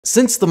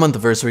Since the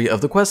month-iversary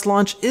of the Quest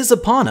launch is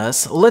upon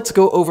us, let's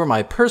go over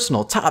my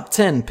personal top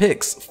 10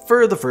 picks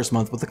for the first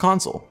month with the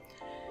console.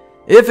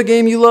 If a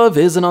game you love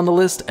isn't on the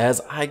list, as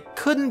I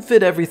couldn't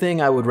fit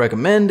everything I would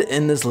recommend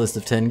in this list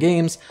of 10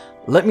 games,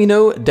 let me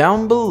know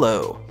down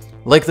below.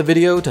 Like the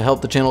video to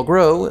help the channel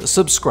grow,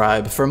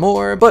 subscribe for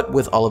more, but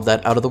with all of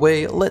that out of the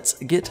way, let's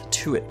get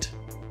to it.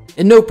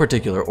 In no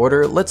particular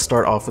order, let's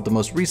start off with the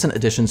most recent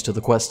additions to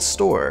the Quest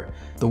store,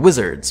 The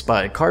Wizards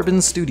by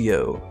Carbon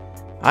Studio.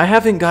 I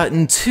haven't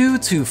gotten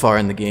too far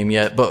in the game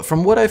yet, but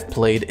from what I've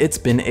played, it's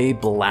been a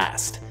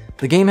blast.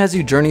 The game has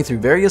you journey through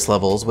various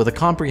levels with a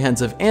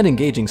comprehensive and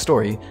engaging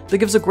story that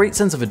gives a great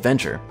sense of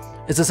adventure.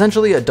 It's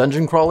essentially a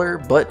dungeon crawler,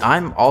 but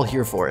I'm all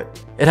here for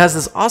it. It has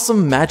this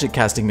awesome magic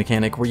casting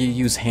mechanic where you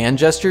use hand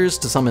gestures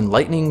to summon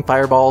lightning,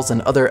 fireballs,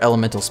 and other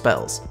elemental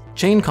spells.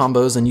 Chain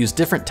combos and use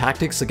different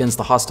tactics against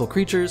the hostile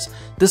creatures.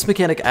 This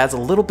mechanic adds a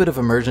little bit of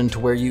immersion to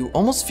where you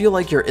almost feel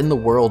like you're in the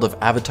world of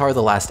Avatar: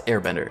 The Last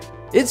Airbender.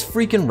 It's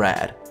freaking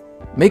rad.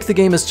 Make the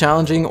game as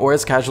challenging or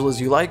as casual as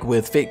you like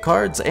with fake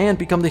cards, and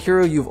become the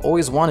hero you've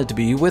always wanted to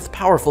be with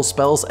powerful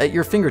spells at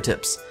your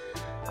fingertips.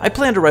 I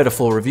plan to write a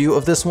full review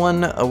of this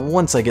one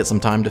once I get some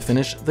time to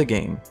finish the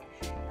game.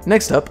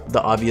 Next up,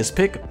 the obvious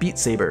pick, Beat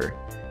Saber.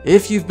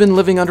 If you've been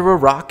living under a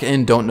rock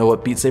and don't know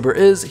what Beat Saber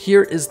is,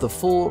 here is the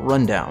full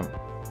rundown.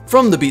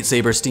 From the Beat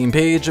Saber Steam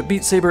page,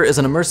 Beat Saber is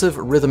an immersive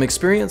rhythm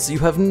experience you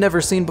have never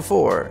seen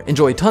before.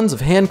 Enjoy tons of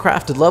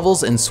handcrafted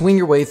levels and swing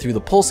your way through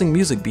the pulsing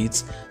music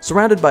beats,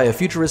 surrounded by a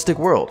futuristic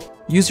world.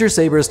 Use your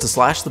sabers to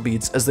slash the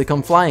beats as they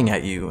come flying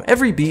at you.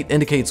 Every beat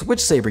indicates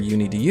which saber you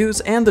need to use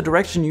and the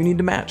direction you need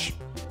to match.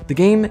 The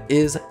game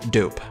is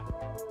dope.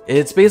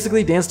 It's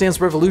basically Dance Dance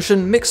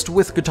Revolution mixed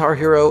with Guitar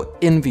Hero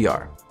in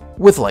VR,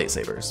 with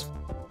lightsabers.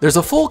 There's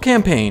a full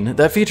campaign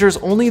that features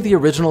only the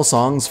original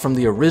songs from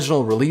the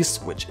original release,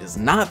 which is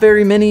not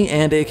very many,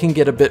 and it can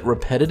get a bit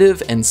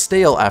repetitive and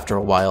stale after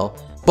a while,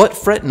 but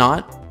fret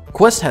not,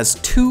 Quest has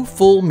 2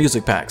 full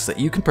music packs that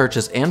you can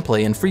purchase and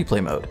play in free play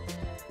mode.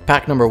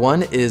 Pack number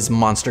 1 is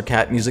Monster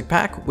Cat Music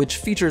Pack, which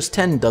features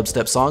 10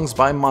 dubstep songs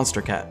by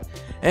Monster Cat.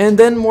 And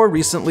then more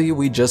recently,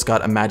 we just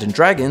got Imagine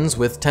Dragons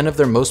with 10 of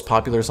their most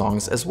popular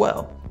songs as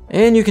well.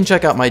 And you can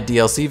check out my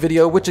DLC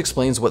video, which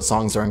explains what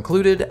songs are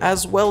included,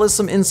 as well as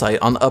some insight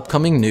on the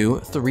upcoming new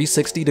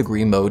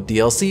 360-degree mode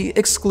DLC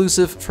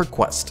exclusive for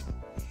Quest.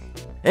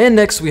 And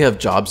next we have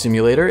Job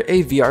Simulator,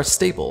 a VR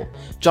staple.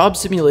 Job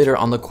Simulator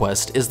on the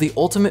Quest is the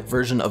ultimate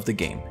version of the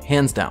game,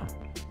 hands down.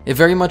 It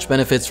very much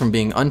benefits from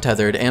being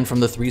untethered and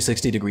from the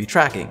 360-degree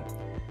tracking.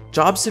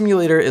 Job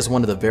Simulator is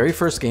one of the very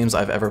first games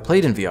I've ever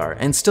played in VR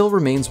and still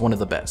remains one of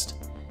the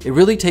best. It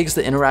really takes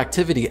the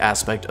interactivity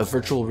aspect of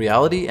virtual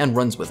reality and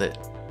runs with it.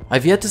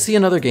 I've yet to see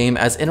another game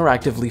as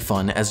interactively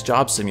fun as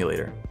Job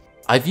Simulator.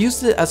 I've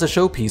used it as a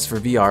showpiece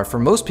for VR for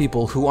most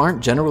people who aren't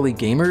generally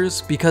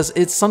gamers because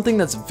it's something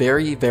that's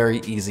very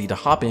easy to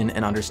hop in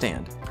and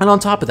understand. And on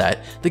top of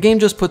that, the game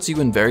just puts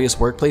you in various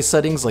workplace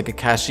settings like a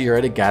cashier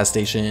at a gas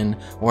station,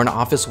 or an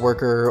office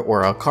worker,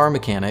 or a car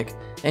mechanic,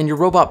 and your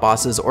robot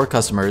bosses or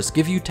customers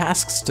give you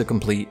tasks to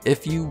complete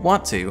if you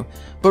want to,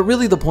 but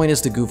really the point is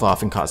to goof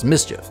off and cause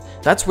mischief.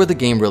 That's where the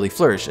game really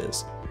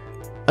flourishes.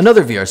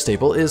 Another VR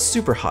staple is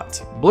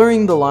SuperHot.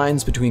 Blurring the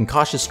lines between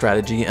cautious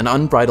strategy and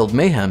unbridled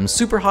mayhem,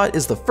 SuperHot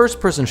is the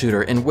first-person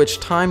shooter in which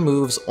time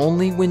moves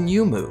only when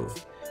you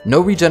move. No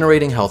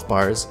regenerating health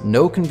bars,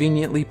 no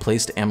conveniently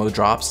placed ammo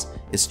drops,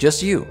 it's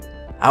just you.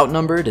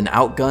 Outnumbered and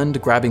outgunned,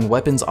 grabbing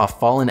weapons off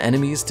fallen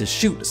enemies to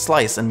shoot,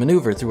 slice, and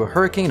maneuver through a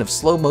hurricane of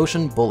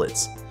slow-motion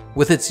bullets.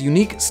 With its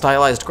unique,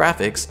 stylized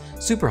graphics,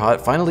 SuperHot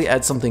finally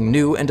adds something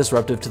new and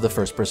disruptive to the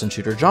first-person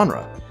shooter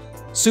genre.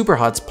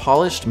 SuperHot's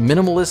polished,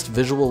 minimalist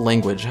visual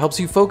language helps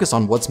you focus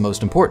on what's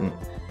most important,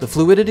 the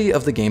fluidity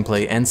of the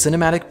gameplay and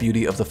cinematic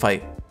beauty of the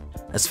fight.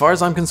 As far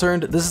as I'm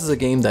concerned, this is a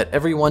game that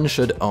everyone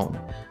should own.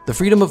 The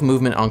freedom of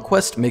movement on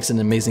Quest makes an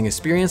amazing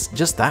experience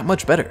just that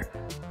much better.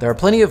 There are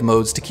plenty of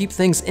modes to keep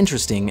things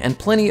interesting and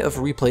plenty of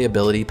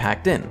replayability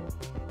packed in.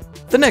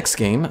 The next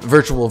game,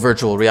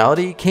 Virtual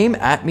Reality, came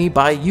at me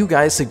by you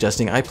guys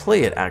suggesting I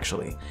play it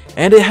actually,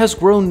 and it has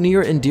grown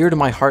near and dear to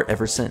my heart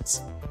ever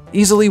since.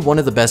 Easily one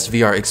of the best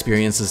VR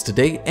experiences to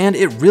date, and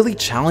it really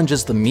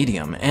challenges the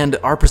medium and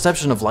our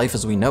perception of life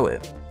as we know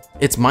it.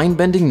 Its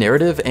mind-bending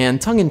narrative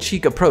and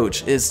tongue-in-cheek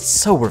approach is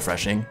so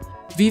refreshing.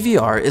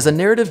 VVR is a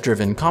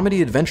narrative-driven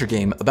comedy-adventure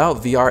game about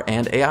VR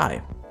and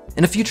AI.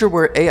 In a future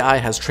where AI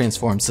has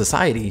transformed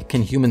society,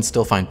 can humans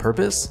still find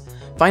purpose?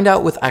 Find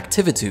out with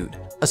Activitude,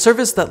 a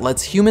service that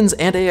lets humans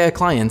and AI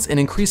clients in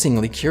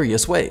increasingly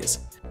curious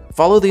ways.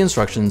 Follow the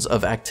instructions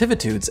of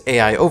Activitude's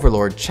AI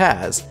overlord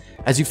Chaz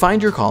as you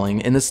find your calling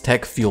in this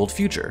tech-fueled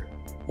future.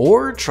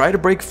 Or try to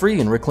break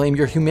free and reclaim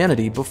your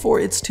humanity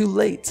before it's too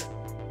late.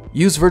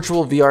 Use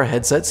virtual VR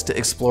headsets to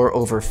explore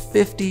over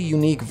 50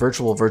 unique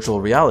virtual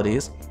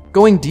realities,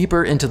 going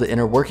deeper into the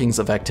inner workings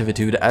of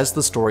Activitude as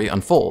the story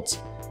unfolds.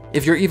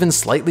 If you're even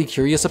slightly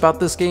curious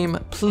about this game,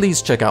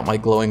 please check out my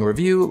glowing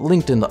review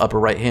linked in the upper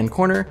right hand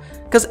corner,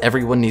 because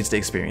everyone needs to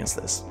experience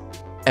this.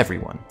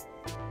 Everyone.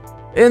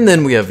 And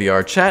then we have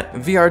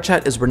VRChat.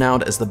 VRChat is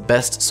renowned as the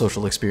best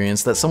social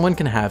experience that someone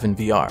can have in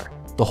VR.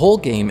 The whole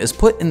game is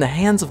put in the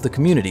hands of the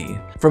community,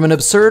 from an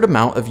absurd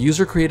amount of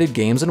user-created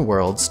games and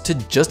worlds to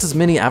just as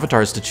many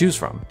avatars to choose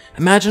from.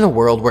 Imagine a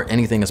world where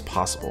anything is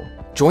possible.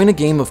 Join a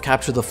game of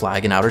capture the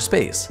flag in outer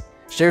space.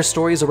 Share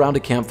stories around a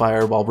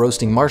campfire while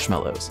roasting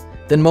marshmallows.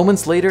 Then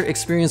moments later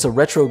experience a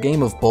retro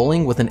game of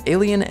bowling with an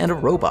alien and a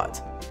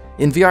robot.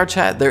 In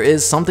VRChat, there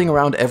is something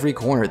around every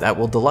corner that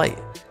will delight,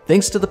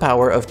 thanks to the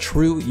power of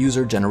true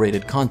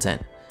user-generated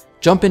content.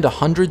 Jump into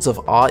hundreds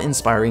of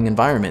awe-inspiring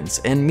environments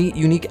and meet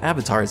unique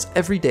avatars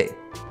every day.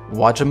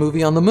 Watch a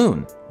movie on the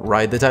moon,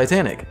 ride the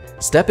Titanic,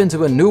 step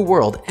into a new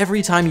world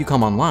every time you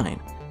come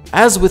online.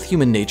 As with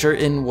human nature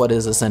in what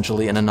is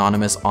essentially an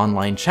anonymous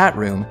online chat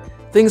room,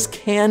 things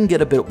can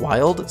get a bit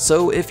wild,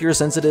 so if you're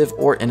sensitive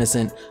or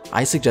innocent,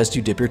 I suggest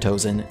you dip your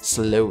toes in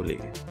slowly.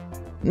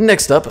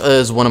 Next up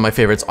is one of my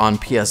favorites on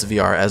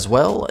PSVR as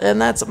well,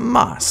 and that's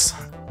Moss.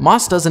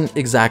 Moss doesn't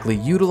exactly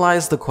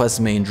utilize the Quest's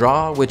main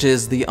draw, which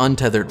is the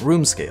untethered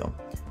room scale,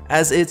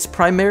 as it's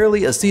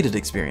primarily a seated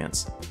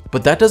experience.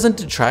 But that doesn't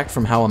detract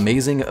from how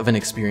amazing of an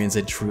experience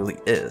it truly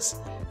is.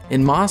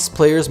 In Moss,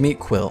 players meet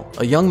Quill,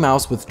 a young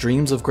mouse with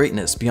dreams of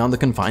greatness beyond the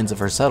confines of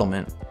her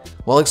settlement.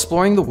 While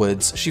exploring the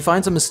woods, she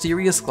finds a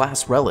mysterious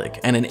glass relic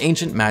and an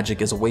ancient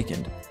magic is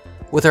awakened.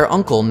 With her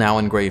uncle now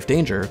in grave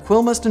danger,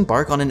 Quill must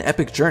embark on an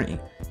epic journey,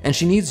 and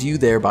she needs you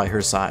there by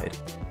her side.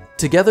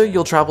 Together,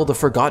 you'll travel the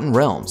Forgotten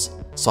Realms,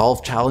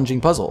 solve challenging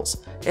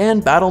puzzles,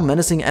 and battle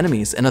menacing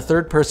enemies in a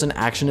third-person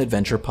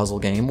action-adventure puzzle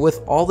game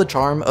with all the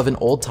charm of an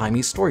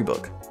old-timey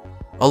storybook.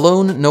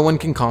 Alone, no one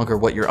can conquer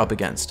what you're up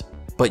against,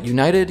 but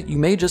united, you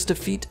may just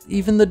defeat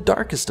even the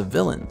darkest of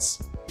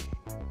villains.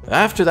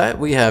 After that,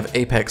 we have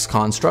Apex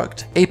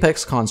Construct.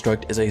 Apex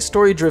Construct is a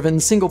story-driven,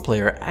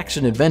 single-player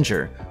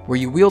action-adventure where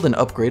you wield an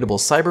upgradable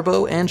cyber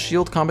bow and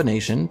shield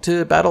combination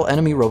to battle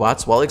enemy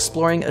robots while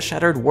exploring a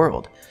shattered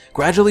world,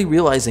 gradually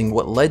realizing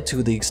what led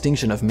to the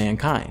extinction of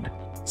mankind.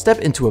 Step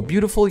into a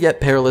beautiful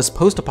yet perilous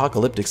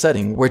post-apocalyptic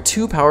setting where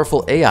two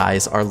powerful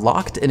AIs are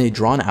locked in a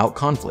drawn-out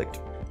conflict.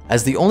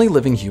 As the only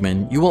living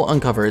human, you will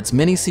uncover its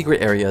many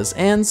secret areas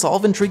and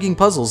solve intriguing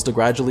puzzles to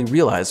gradually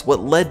realize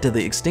what led to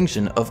the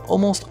extinction of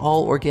almost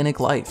all organic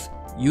life.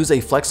 Use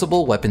a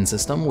flexible weapon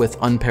system with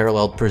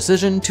unparalleled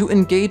precision to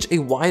engage a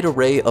wide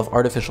array of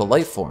artificial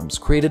life forms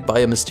created by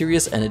a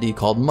mysterious entity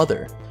called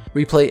Mother.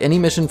 Replay any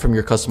mission from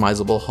your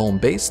customizable home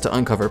base to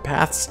uncover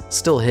paths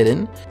still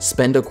hidden,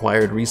 spend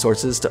acquired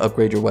resources to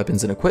upgrade your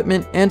weapons and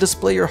equipment, and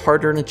display your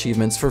hard-earned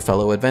achievements for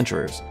fellow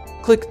adventurers.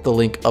 Click the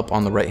link up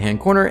on the right-hand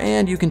corner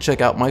and you can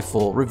check out my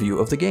full review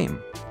of the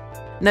game.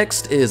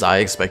 Next is I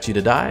Expect You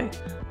to Die.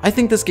 I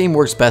think this game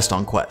works best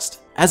on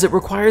Quest, as it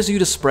requires you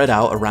to spread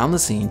out around the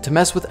scene to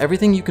mess with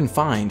everything you can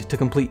find to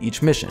complete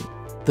each mission.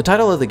 The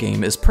title of the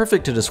game is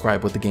perfect to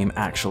describe what the game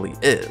actually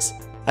is.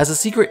 As a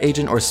secret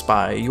agent or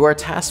spy, you are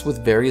tasked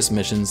with various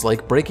missions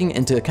like breaking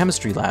into a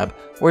chemistry lab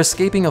or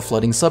escaping a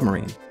flooding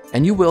submarine,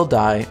 and you will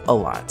die a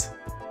lot.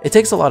 It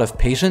takes a lot of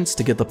patience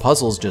to get the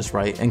puzzles just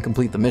right and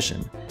complete the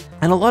mission,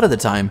 and a lot of the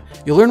time,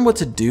 you'll learn what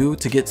to do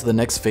to get to the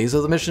next phase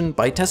of the mission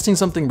by testing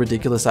something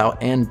ridiculous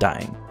out and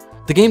dying.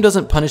 The game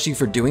doesn't punish you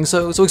for doing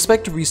so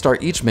expect to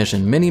restart each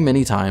mission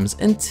many times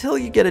until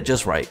you get it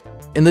just right.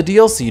 In the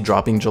DLC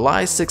dropping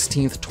July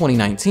 16th,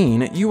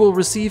 2019, you will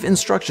receive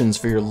instructions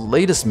for your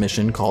latest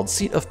mission called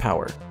Seat of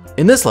Power.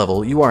 In this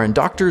level, you are in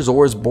Dr.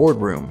 Zor's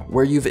boardroom,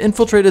 where you've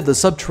infiltrated the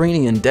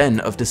subterranean den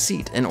of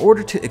deceit in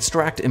order to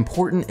extract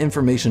important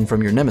information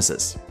from your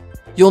nemesis.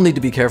 You'll need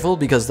to be careful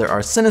because there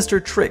are sinister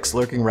tricks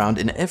lurking around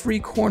in every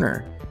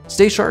corner.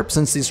 Stay sharp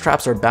since these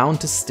traps are bound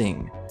to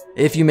sting.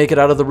 If you make it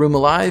out of the room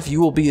alive,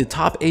 you will be a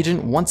top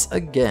agent once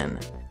again.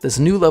 This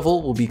new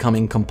level will be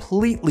coming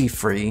completely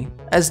free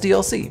as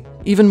DLC.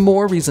 Even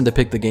more reason to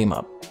pick the game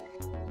up.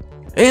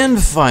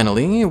 And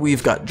finally,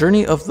 we've got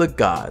Journey of the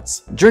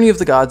Gods. Journey of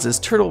the Gods is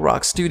Turtle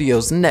Rock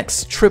Studios'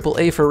 next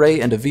AAA foray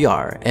into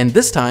VR, and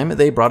this time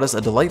they brought us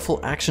a delightful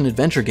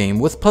action-adventure game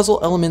with puzzle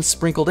elements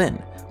sprinkled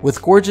in,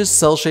 with gorgeous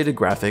cel-shaded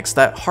graphics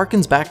that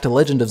harkens back to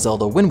Legend of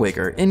Zelda Wind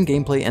Waker in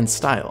gameplay and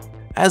style.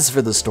 As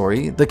for the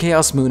story, the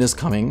Chaos Moon is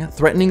coming,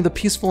 threatening the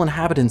peaceful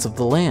inhabitants of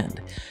the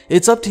land.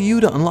 It's up to you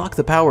to unlock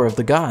the power of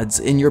the gods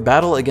in your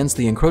battle against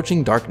the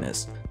encroaching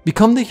darkness.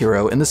 Become the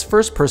hero in this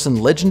first-person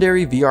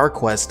legendary VR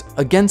quest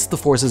against the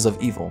forces of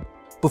evil.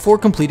 Before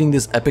completing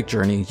this epic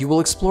journey, you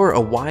will explore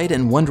a wide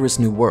and wondrous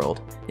new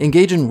world,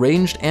 engage in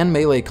ranged and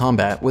melee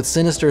combat with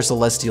sinister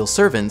celestial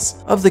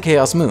servants of the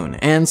Chaos Moon,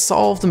 and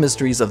solve the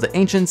mysteries of the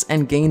ancients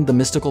and gain the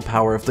mystical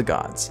power of the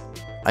gods.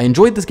 I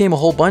enjoyed this game a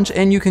whole bunch,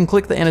 and you can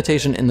click the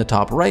annotation in the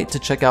top right to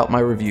check out my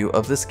review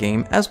of this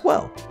game as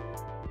well.